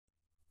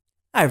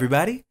Hi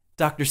everybody,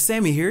 Dr.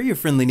 Sammy here, your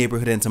friendly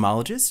neighborhood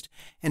entomologist,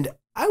 and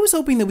I was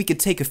hoping that we could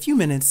take a few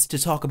minutes to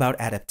talk about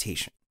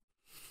adaptation.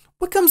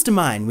 What comes to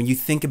mind when you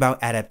think about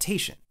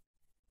adaptation?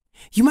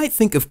 You might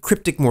think of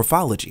cryptic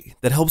morphology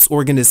that helps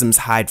organisms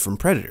hide from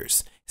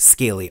predators,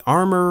 scaly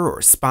armor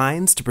or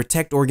spines to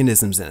protect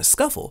organisms in a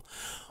scuffle,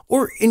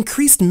 or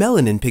increased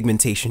melanin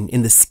pigmentation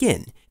in the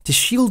skin to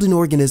shield an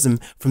organism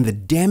from the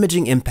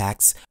damaging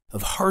impacts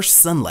of harsh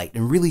sunlight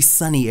in really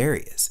sunny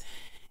areas.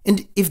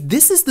 And if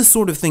this is the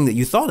sort of thing that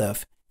you thought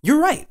of,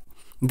 you're right.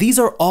 These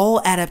are all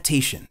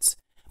adaptations.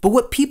 But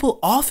what people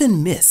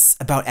often miss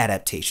about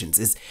adaptations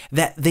is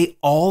that they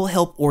all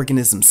help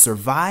organisms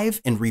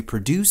survive and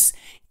reproduce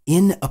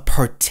in a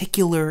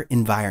particular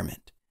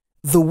environment.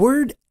 The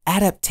word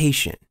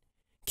adaptation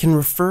can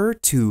refer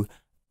to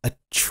a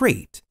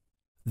trait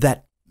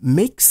that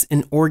makes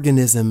an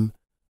organism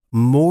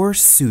more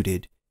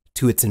suited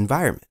to its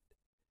environment.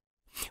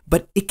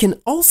 But it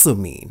can also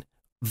mean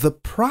the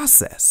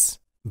process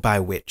by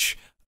which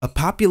a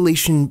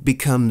population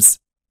becomes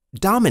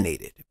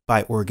dominated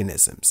by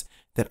organisms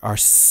that are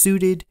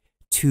suited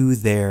to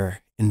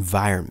their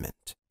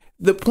environment.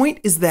 The point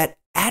is that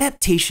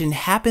adaptation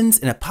happens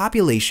in a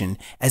population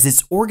as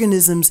its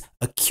organisms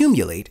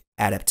accumulate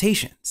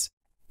adaptations.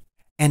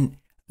 And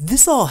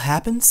this all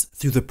happens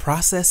through the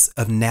process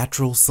of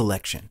natural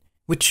selection,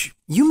 which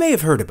you may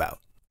have heard about.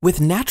 With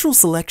natural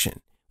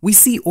selection, we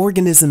see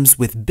organisms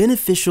with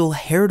beneficial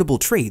heritable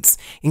traits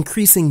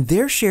increasing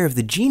their share of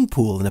the gene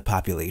pool in a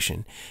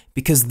population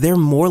because they're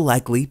more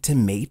likely to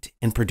mate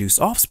and produce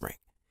offspring.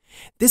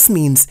 This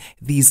means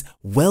these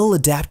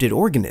well-adapted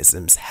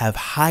organisms have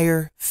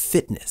higher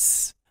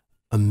fitness,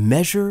 a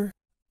measure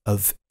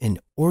of an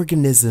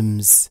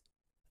organism's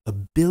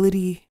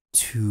ability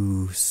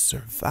to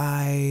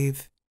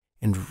survive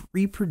and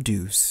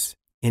reproduce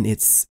in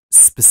its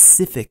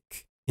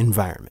specific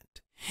environment.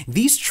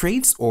 These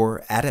traits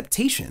or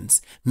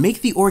adaptations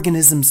make the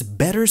organisms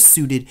better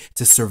suited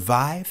to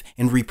survive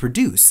and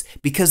reproduce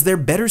because they're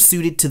better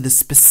suited to the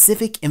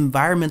specific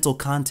environmental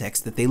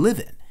context that they live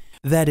in.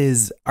 That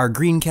is, our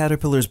green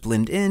caterpillars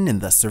blend in and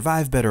thus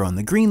survive better on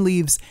the green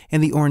leaves,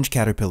 and the orange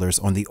caterpillars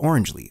on the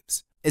orange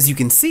leaves. As you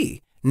can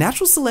see,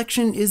 natural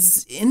selection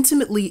is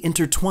intimately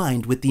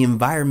intertwined with the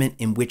environment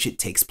in which it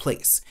takes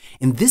place,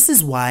 and this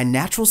is why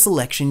natural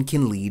selection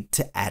can lead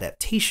to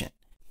adaptation.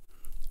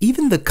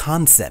 Even the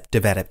concept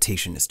of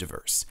adaptation is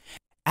diverse.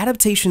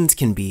 Adaptations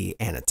can be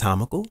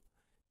anatomical,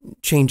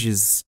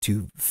 changes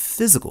to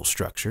physical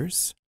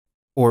structures,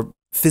 or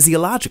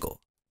physiological,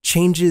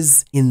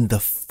 changes in the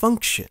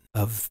function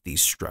of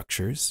these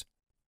structures,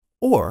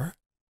 or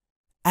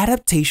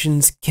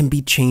adaptations can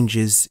be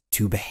changes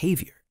to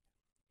behavior.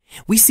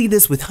 We see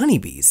this with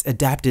honeybees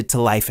adapted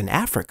to life in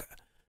Africa,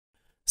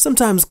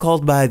 sometimes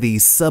called by the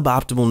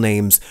suboptimal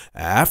names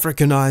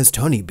Africanized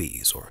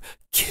honeybees or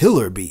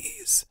killer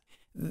bees.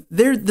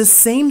 They're the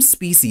same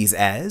species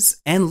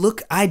as, and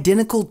look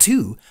identical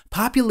to,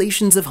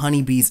 populations of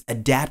honeybees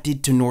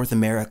adapted to North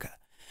America,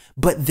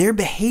 but their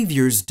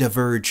behaviors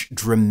diverge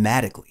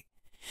dramatically.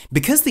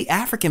 Because the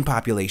African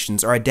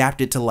populations are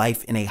adapted to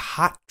life in a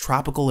hot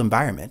tropical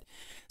environment,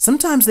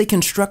 sometimes they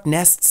construct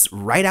nests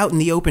right out in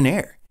the open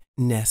air.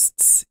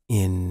 Nests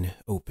in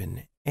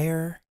open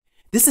air?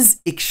 This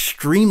is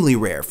extremely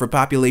rare for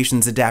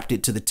populations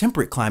adapted to the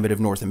temperate climate of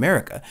North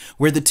America,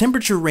 where the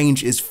temperature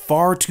range is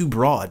far too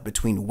broad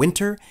between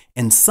winter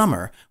and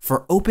summer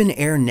for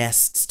open-air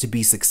nests to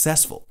be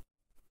successful.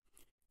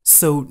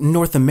 So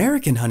North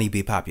American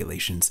honeybee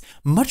populations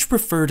much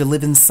prefer to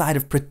live inside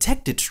of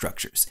protected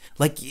structures,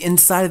 like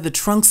inside of the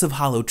trunks of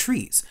hollow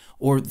trees,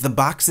 or the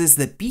boxes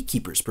that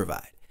beekeepers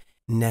provide.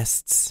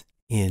 Nests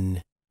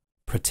in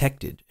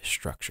protected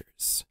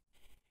structures.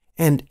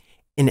 And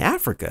in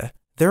Africa,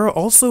 there are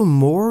also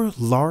more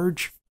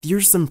large,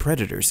 fearsome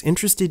predators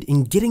interested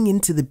in getting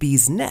into the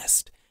bee's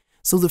nest,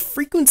 so the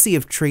frequency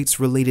of traits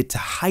related to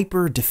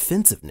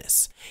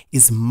hyper-defensiveness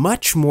is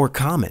much more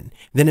common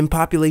than in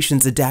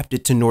populations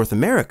adapted to North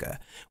America,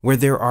 where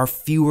there are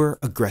fewer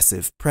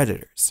aggressive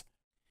predators.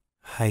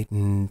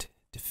 Heightened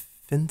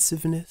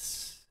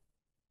defensiveness,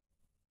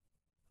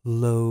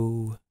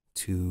 low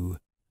to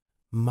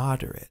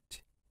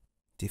moderate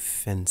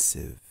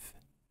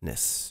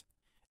defensiveness.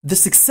 The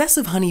success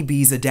of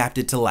honeybees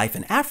adapted to life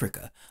in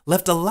Africa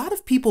left a lot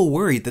of people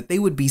worried that they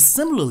would be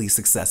similarly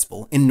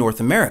successful in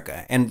North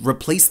America and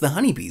replace the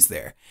honeybees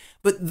there.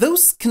 But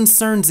those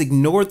concerns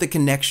ignored the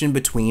connection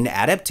between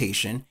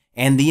adaptation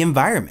and the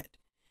environment.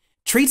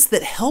 Traits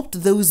that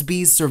helped those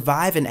bees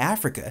survive in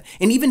Africa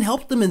and even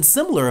helped them in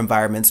similar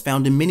environments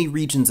found in many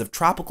regions of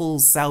tropical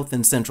South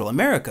and Central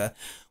America,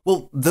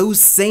 well, those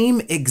same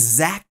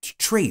exact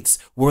traits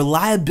were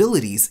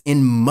liabilities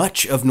in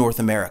much of North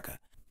America.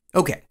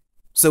 Okay.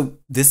 So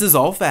this is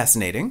all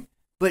fascinating,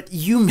 but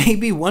you may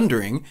be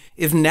wondering,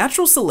 if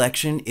natural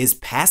selection is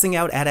passing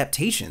out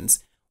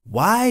adaptations,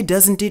 why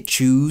doesn't it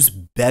choose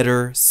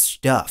better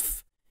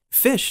stuff?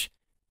 Fish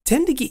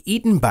tend to get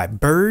eaten by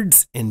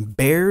birds and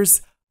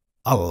bears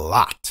a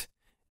lot,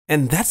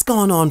 and that's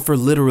gone on for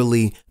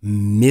literally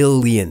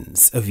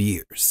millions of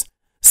years.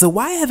 So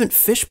why haven't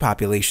fish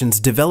populations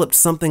developed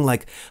something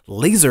like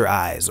laser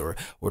eyes or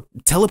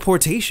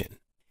teleportation?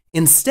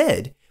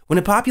 Instead, when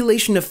a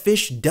population of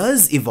fish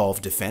does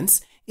evolve defense,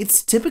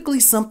 it's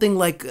typically something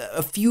like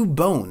a few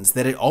bones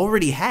that it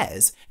already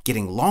has,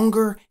 getting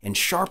longer and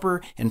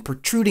sharper and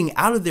protruding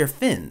out of their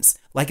fins,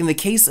 like in the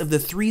case of the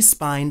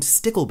three-spined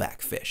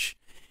stickleback fish.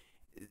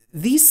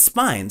 These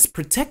spines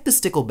protect the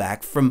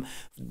stickleback from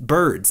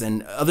birds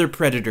and other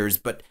predators,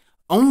 but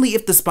only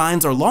if the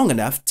spines are long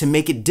enough to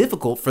make it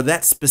difficult for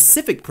that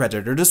specific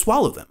predator to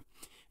swallow them.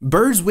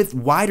 Birds with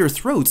wider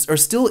throats are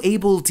still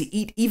able to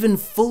eat even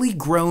fully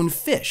grown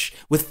fish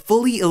with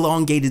fully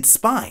elongated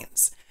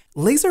spines.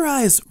 Laser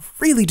eyes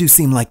really do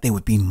seem like they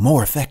would be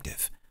more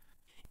effective.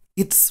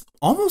 It's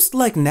almost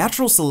like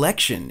natural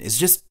selection is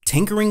just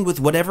tinkering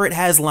with whatever it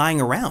has lying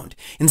around,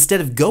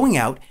 instead of going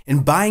out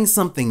and buying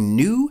something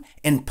new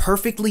and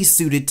perfectly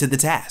suited to the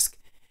task.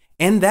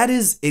 And that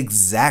is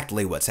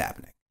exactly what's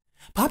happening.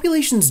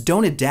 Populations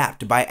don't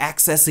adapt by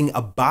accessing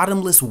a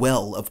bottomless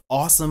well of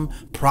awesome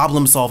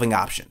problem-solving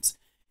options.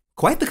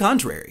 Quite the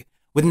contrary.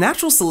 With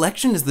natural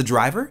selection as the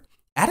driver,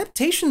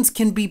 adaptations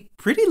can be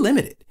pretty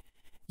limited.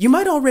 You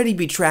might already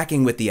be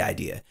tracking with the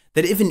idea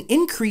that if an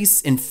increase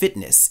in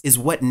fitness is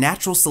what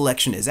natural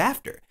selection is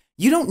after,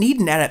 you don't need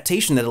an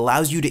adaptation that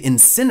allows you to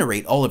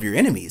incinerate all of your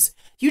enemies.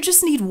 You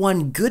just need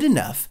one good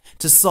enough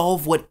to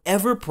solve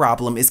whatever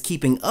problem is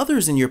keeping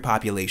others in your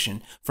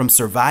population from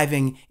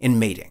surviving and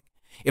mating.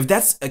 If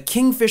that's a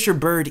kingfisher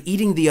bird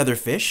eating the other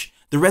fish,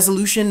 the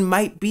resolution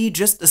might be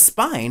just a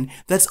spine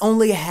that's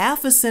only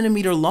half a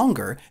centimeter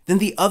longer than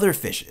the other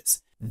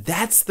fish's.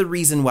 That's the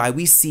reason why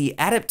we see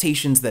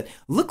adaptations that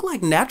look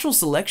like natural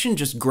selection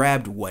just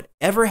grabbed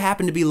whatever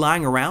happened to be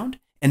lying around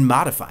and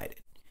modified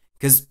it.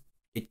 Because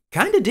it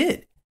kinda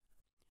did.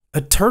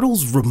 A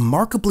turtle's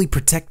remarkably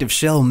protective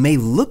shell may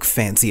look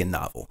fancy and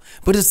novel,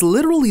 but it's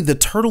literally the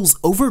turtle's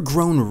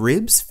overgrown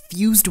ribs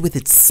fused with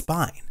its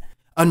spine.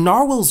 A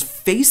narwhal's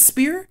face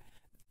spear?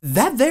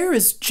 That there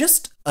is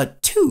just a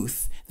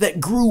tooth that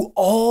grew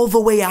all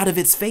the way out of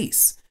its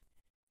face.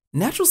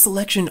 Natural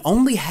selection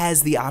only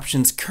has the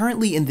options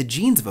currently in the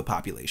genes of a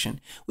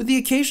population, with the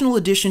occasional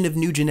addition of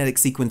new genetic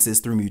sequences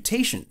through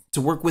mutation to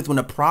work with when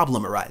a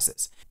problem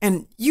arises.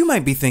 And you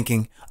might be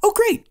thinking, oh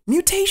great,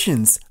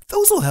 mutations,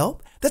 those will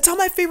help. That's how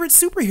my favorite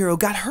superhero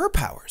got her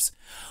powers.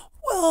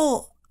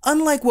 Well,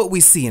 unlike what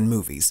we see in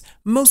movies,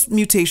 most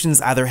mutations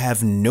either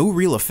have no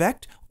real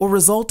effect or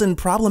result in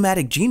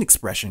problematic gene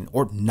expression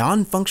or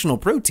non-functional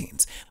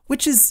proteins,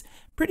 which is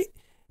pretty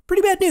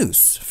bad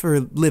news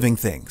for living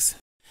things.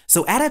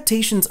 So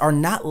adaptations are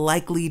not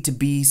likely to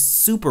be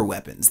super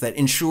weapons that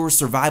ensure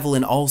survival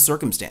in all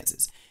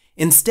circumstances.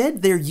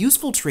 Instead, they're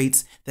useful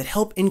traits that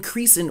help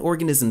increase an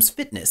organism's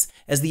fitness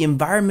as the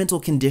environmental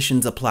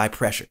conditions apply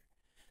pressure.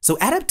 So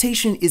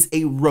adaptation is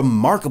a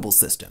remarkable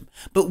system,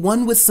 but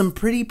one with some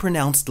pretty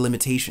pronounced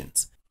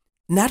limitations.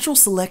 Natural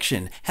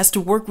selection has to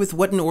work with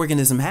what an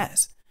organism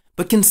has,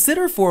 but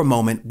consider for a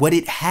moment what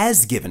it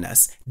has given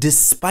us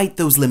despite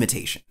those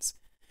limitations.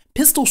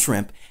 Pistol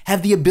shrimp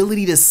have the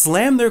ability to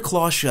slam their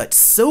claws shut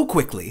so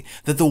quickly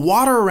that the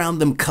water around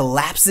them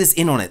collapses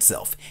in on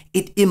itself.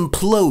 It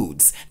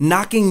implodes,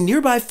 knocking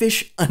nearby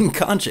fish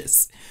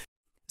unconscious.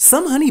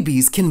 Some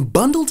honeybees can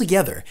bundle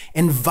together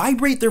and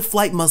vibrate their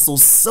flight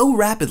muscles so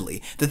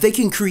rapidly that they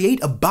can create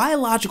a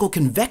biological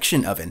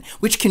convection oven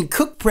which can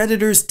cook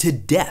predators to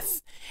death.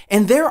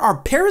 And there are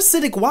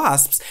parasitic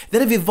wasps that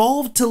have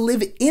evolved to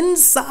live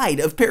inside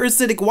of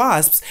parasitic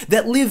wasps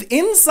that live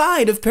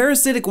inside of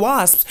parasitic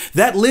wasps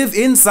that live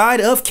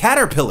inside of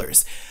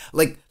caterpillars.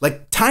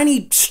 Like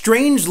tiny,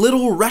 strange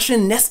little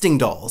Russian nesting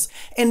dolls.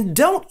 And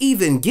don't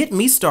even get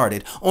me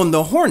started on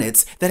the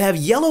hornets that have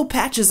yellow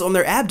patches on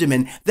their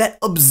abdomen that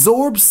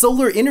absorb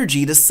solar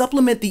energy to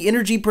supplement the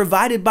energy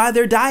provided by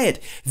their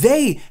diet.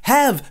 They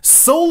have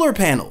solar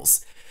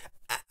panels.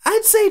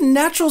 I'd say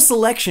natural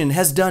selection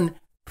has done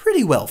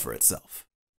pretty well for itself.